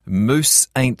Moose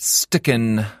ain't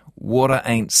stickin', water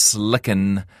ain't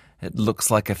slickin', it looks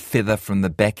like a feather from the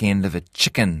back end of a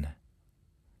chicken.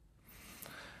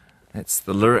 That's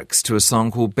the lyrics to a song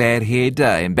called Bad Hair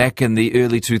Day. And back in the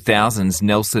early 2000s,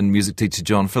 Nelson music teacher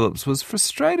John Phillips was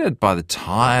frustrated by the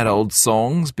tired old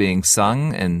songs being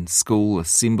sung in school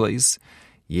assemblies.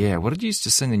 Yeah, what did you used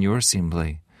to sing in your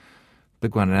assembly?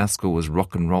 Big one in our school was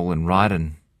Rock and Roll and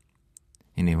Ridin'.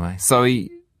 Anyway, so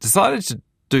he decided to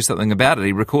do something about it.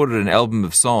 He recorded an album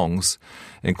of songs,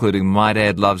 including My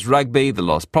Dad Loves Rugby, The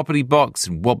Lost Property Box,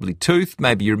 and Wobbly Tooth.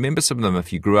 Maybe you remember some of them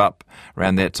if you grew up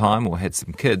around that time or had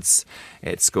some kids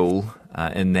at school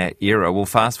in that era. Well,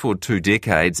 fast forward 2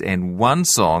 decades, and one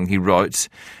song he wrote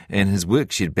in his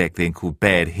worksheet back then called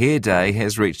Bad Hair Day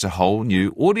has reached a whole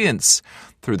new audience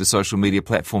through the social media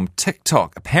platform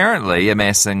TikTok, apparently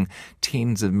amassing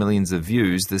tens of millions of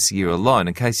views this year alone.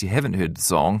 In case you haven't heard the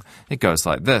song, it goes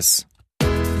like this.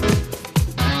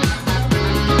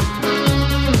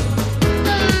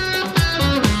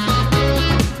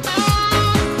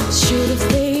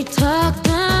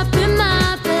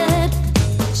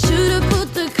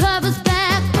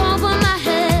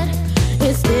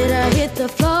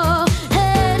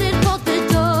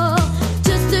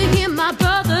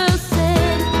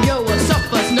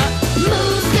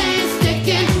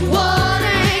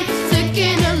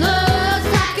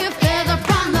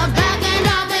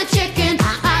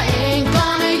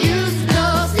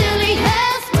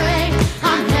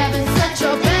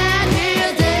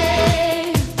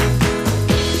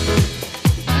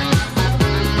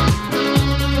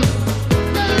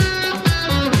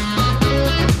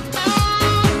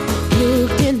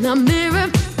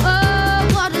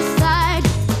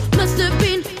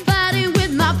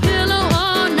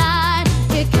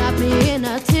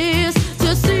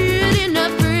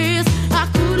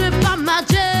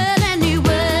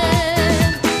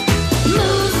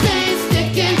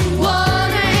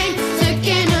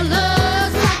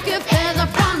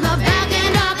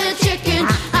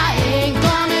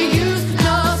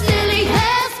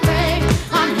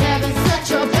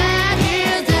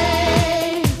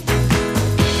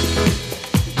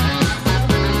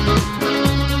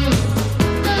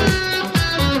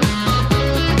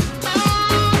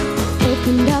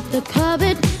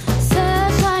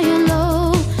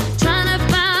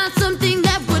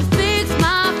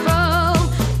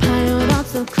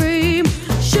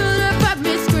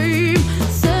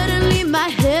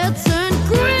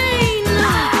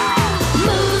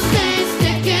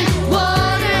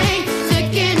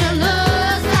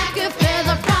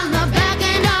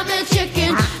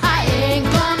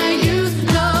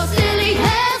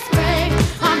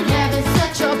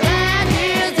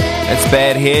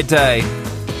 Bad Hair Day.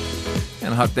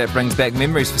 And I hope that brings back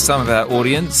memories for some of our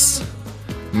audience.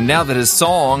 Now that his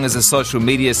song is a social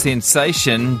media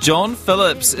sensation, John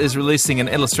Phillips is releasing an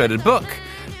illustrated book,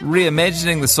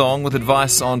 reimagining the song with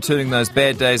advice on turning those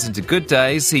bad days into good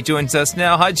days. He joins us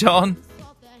now. Hi, John.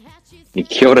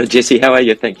 Kia ora, Jesse. How are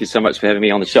you? Thank you so much for having me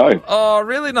on the show. Oh,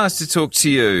 really nice to talk to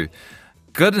you.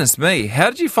 Goodness me. How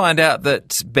did you find out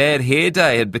that Bad Hair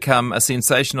Day had become a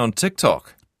sensation on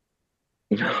TikTok?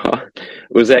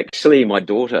 It was actually my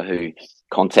daughter who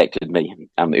contacted me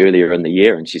earlier in the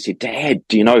year, and she said, "Dad,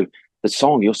 do you know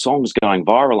your song's going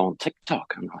viral on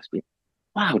TikTok?" And I said,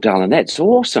 "Wow, darling, that's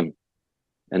awesome."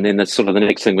 And then the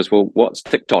next thing was, "Well, what's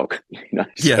TikTok?"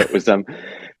 So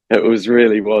it was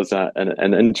really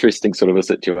an interesting sort of a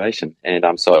situation, and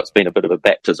so it's been a bit of a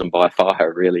baptism by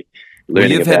fire, really.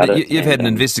 Learning about it. You've had an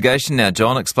investigation now,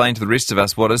 John. Explain to the rest of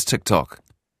us, what is TikTok?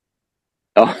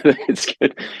 Oh, it's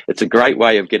good. It's a great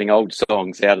way of getting old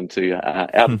songs out into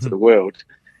the world.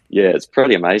 Yeah, it's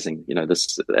pretty amazing,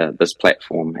 this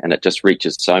platform, and it just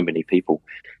reaches so many people.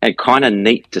 And kind of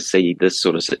neat to see this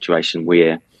sort of situation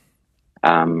where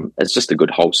it's just a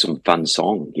good, wholesome, fun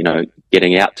song,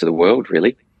 getting out to the world,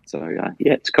 really. So,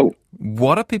 yeah, it's cool.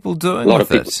 What are people doing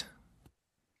with it?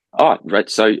 Oh, right.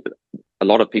 So a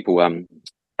lot of people,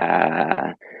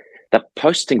 they're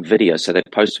posting videos. So they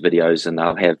post videos, and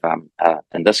they'll have,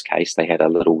 in this case, they had a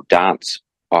little dance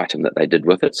item that they did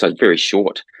with it. So it's very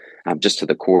short, just to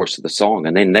the chorus of the song.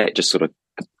 And then that just sort of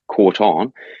caught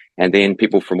on. And then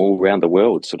people from all around the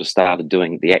world sort of started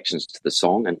doing the actions to the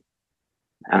song. And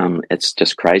it's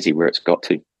just crazy where it's got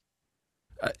to.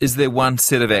 Is there one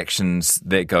set of actions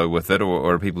that go with it,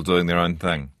 or are people doing their own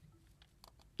thing?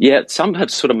 Yeah, some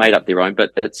have sort of made up their own,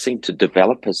 but it seemed to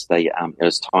develop as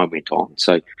time went on.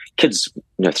 So kids,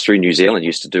 through New Zealand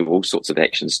used to do all sorts of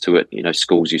actions to it.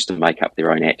 Schools used to make up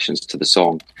their own actions to the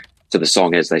song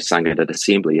as they sang it at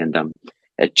assembly, and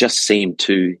it just seemed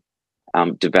to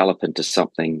develop into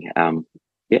something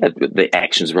the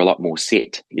actions were a lot more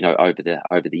set, over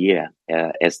the year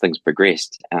as things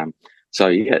progressed. So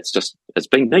yeah, it's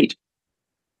been neat.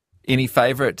 Any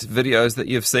favourite videos that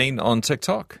you've seen on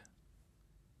TikTok?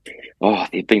 Oh,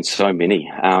 there've been so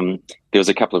many. There was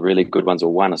a couple of really good ones,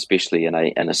 or one especially in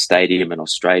a stadium in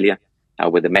Australia,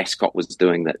 where the mascot was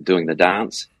doing the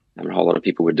dance, and a whole lot of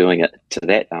people were doing it to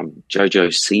that. Jojo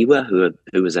Siwa, who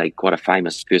was quite a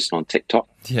famous person on TikTok,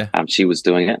 she was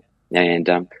doing it, and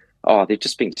there've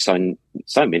just been so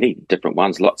many different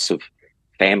ones. Lots of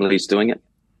families doing it,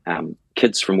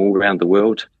 kids from all around the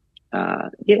world.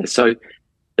 So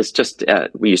it's just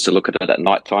we used to look at it at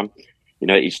night time.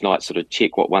 Each night sort of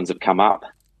check what ones have come up.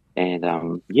 And,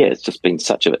 it's just been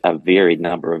such a varied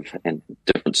number of and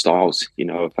different styles,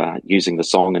 of using the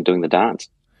song and doing the dance.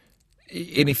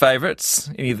 Any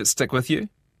favourites? Any that stick with you?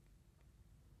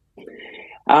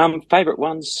 Favourite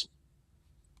ones?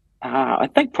 I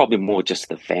think probably more just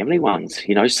the family ones,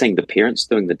 seeing the parents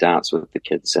doing the dance with the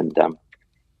kids. And,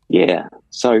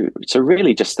 so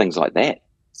really just things like that,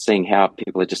 seeing how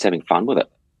people are just having fun with it.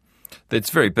 That's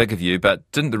very big of you, but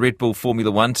didn't the Red Bull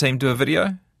Formula One team do a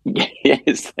video?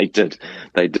 Yes, they did.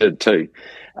 They did too.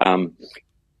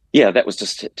 That was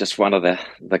just one of the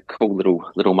cool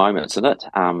little moments in it.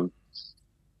 I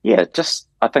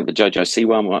think the Jojo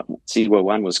Siwa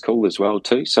one was cool as well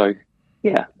too. So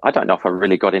I don't know if I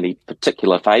really got any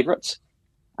particular favourites,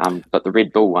 but the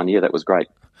Red Bull one, that was great.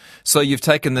 So you've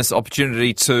taken this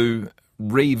opportunity to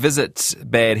revisit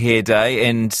Bad Hair Day,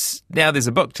 and now there's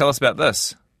a book. Tell us about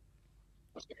this.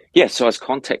 Yeah, so I was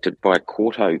contacted by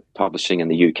Quarto Publishing in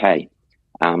the UK,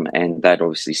 and they'd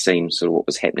obviously seen sort of what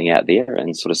was happening out there,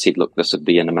 and sort of said, "Look, this would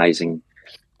be an amazing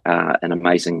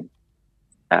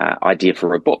idea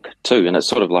for a book too." And it's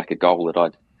sort of like a goal that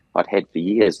I'd had for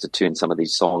years to turn some of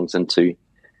these songs into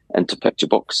picture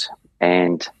books.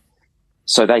 And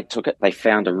so they took it. They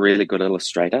found a really good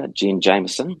illustrator, Jen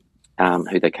Jameson,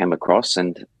 who they came across,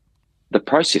 and the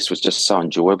process was just so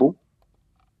enjoyable.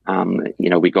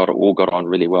 We all got on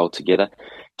really well together.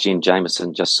 Jen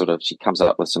Jameson she comes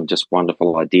up with some just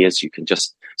wonderful ideas. You can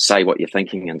just say what you're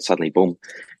thinking, and suddenly, boom,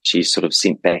 she's sort of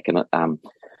sent back an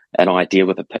idea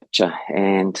with a picture.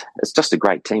 And it's just a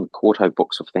great team. Quarto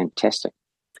Books were fantastic.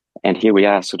 And here we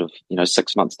are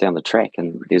 6 months down the track,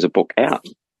 and there's a book out.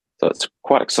 So it's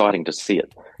quite exciting to see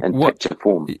it in picture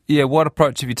form. Yeah, what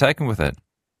approach have you taken with it?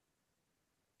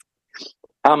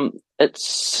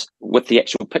 It's with the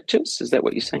actual pictures. Is that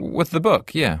what you're saying? With the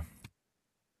book, yeah.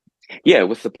 Yeah,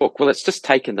 with the book. Well, it's just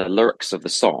taken the lyrics of the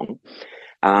song,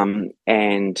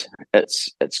 and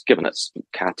it's given its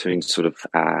cartoon sort of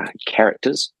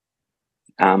characters,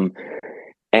 and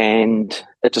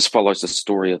it just follows the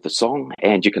story of the song,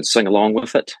 and you can sing along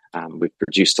with it. We've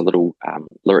produced a little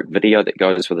lyric video that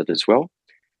goes with it as well.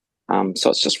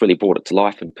 So it's just really brought it to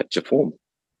life in picture form.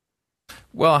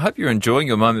 Well, I hope you're enjoying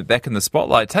your moment back in the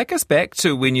spotlight. Take us back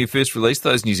to when you first released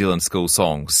those New Zealand school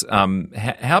songs.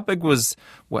 How big was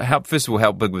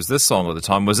this song at the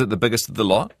time? Was it the biggest of the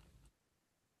lot?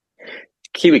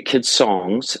 Kiwi Kids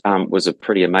Songs was a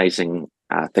pretty amazing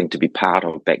thing to be part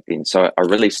of back then. So I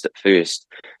released it first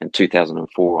in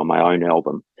 2004 on my own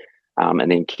album,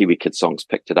 and then Kiwi Kids Songs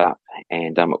picked it up,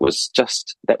 and that was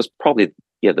probably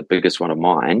the biggest one of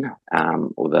mine,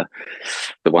 or the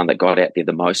one that got out there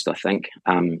the most, I think.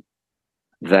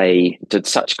 They did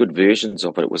such good versions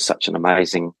of it. It was such an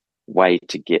amazing way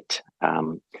to get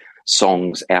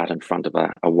songs out in front of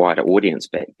a wider audience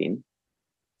back then.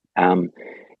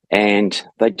 And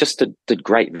they just did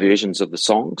great versions of the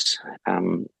songs,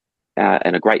 and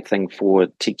a great thing for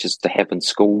teachers to have in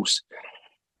schools,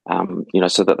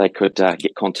 so that they could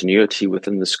get continuity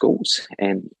within the schools.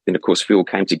 And then, of course, we all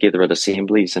came together at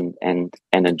assemblies and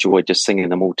enjoyed just singing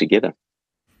them all together.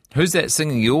 Who's that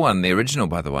singing your one, the original,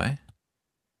 by the way?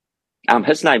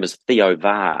 His name is Theo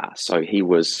Var. So he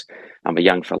was a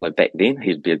young fellow back then.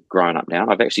 He'd be grown up now.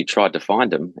 I've actually tried to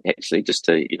find him, just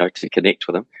to connect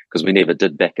with him, because we never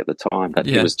did back at the time. But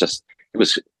he was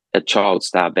a child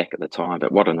star back at the time.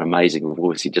 But what an amazing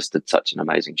voice. He just did such an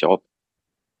amazing job.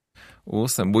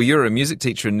 Awesome. Well, you're a music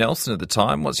teacher in Nelson at the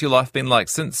time. What's your life been like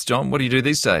since, John? What do you do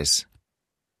these days?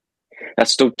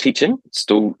 Still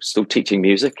teaching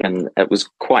music, and it was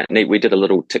quite neat. We did a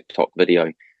little TikTok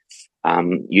video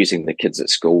using the kids at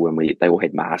school, and they all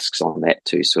had masks on that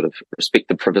to sort of respect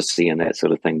the privacy and that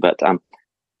sort of thing. But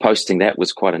posting that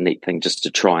was quite a neat thing, just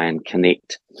to try and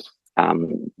connect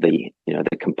the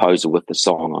composer with the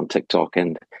song on TikTok.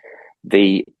 And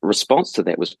the response to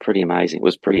that was pretty amazing. It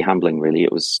was pretty humbling, really.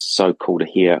 It was so cool to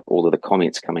hear all of the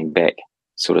comments coming back,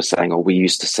 sort of saying, "Oh, we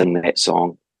used to sing that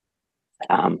song."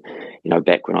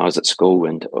 back when I was at school,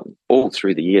 and all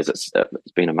through the years, it's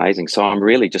been amazing. So I'm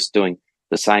really just doing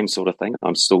the same sort of thing.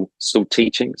 I'm still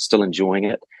teaching, still enjoying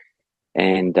it,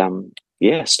 and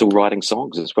still writing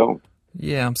songs as well.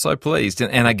 Yeah, I'm so pleased.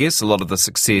 And I guess a lot of the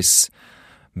success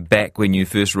back when you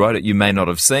first wrote it, you may not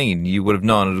have seen. You would have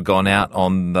known it had gone out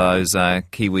on those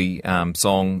Kiwi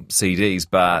song CDs,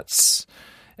 but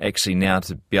actually now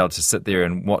to be able to sit there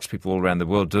and watch people all around the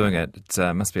world doing it,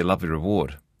 it must be a lovely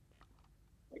reward.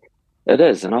 It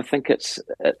is, and I think it's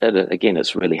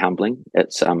really humbling.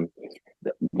 It's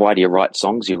why do you write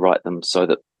songs? You write them so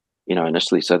that,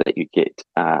 initially so that you get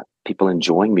people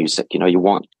enjoying music. You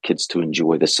want kids to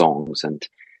enjoy the songs, and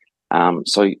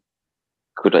so you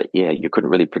couldn't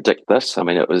really predict this. I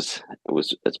mean,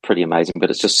 it's pretty amazing,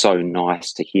 but it's just so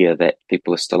nice to hear that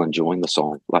people are still enjoying the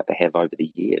song like they have over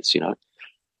the years.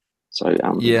 So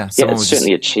it's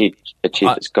certainly achieved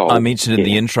its goal. I mentioned in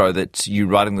the intro that you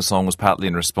writing the song was partly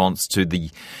in response to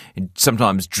the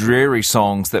sometimes dreary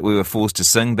songs that we were forced to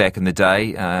sing back in the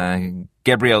day.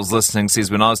 Gabrielle's listening,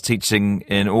 says, when I was teaching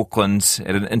in Auckland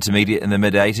at an intermediate in the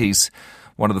mid-'80s,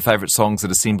 one of the favourite songs at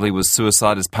Assembly was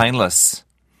Suicide is Painless,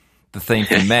 the theme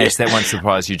from MASH. That won't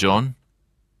surprise you, John.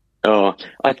 Oh,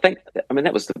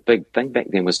 that was the big thing back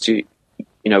then was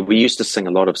we used to sing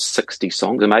a lot of 60s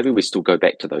songs, and maybe we still go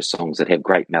back to those songs that have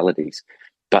great melodies,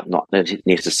 but not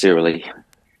necessarily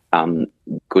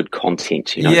good content,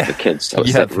 for kids. So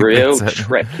it's that real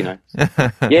trick,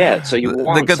 Yeah, so you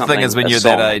want the good thing is when you're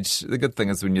that age. The good thing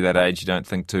is when you're that age, you don't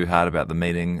think too hard about the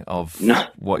meaning of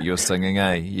what you're singing.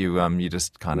 You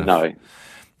just kind of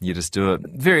you just do it.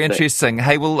 Very interesting.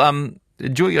 Hey, well,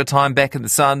 enjoy your time back in the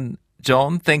sun,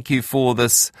 John. Thank you for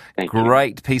this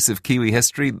great piece of Kiwi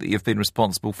history that you've been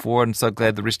responsible for, and so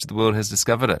glad the rest of the world has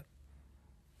discovered it.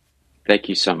 Thank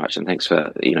you so much, and thanks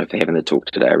for for having the talk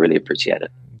today. I really appreciate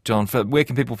it. John, where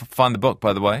can people find the book,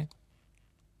 by the way?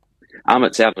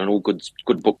 It's out in all good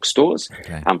bookstores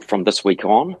from this week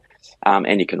on,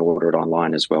 and you can order it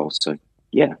online as well. So,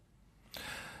 yeah.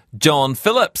 John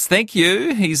Phillips, thank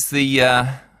you. He's the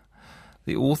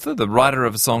author, the writer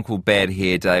of a song called Bad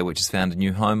Hair Day, which has found a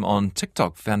new home on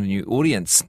TikTok, found a new audience.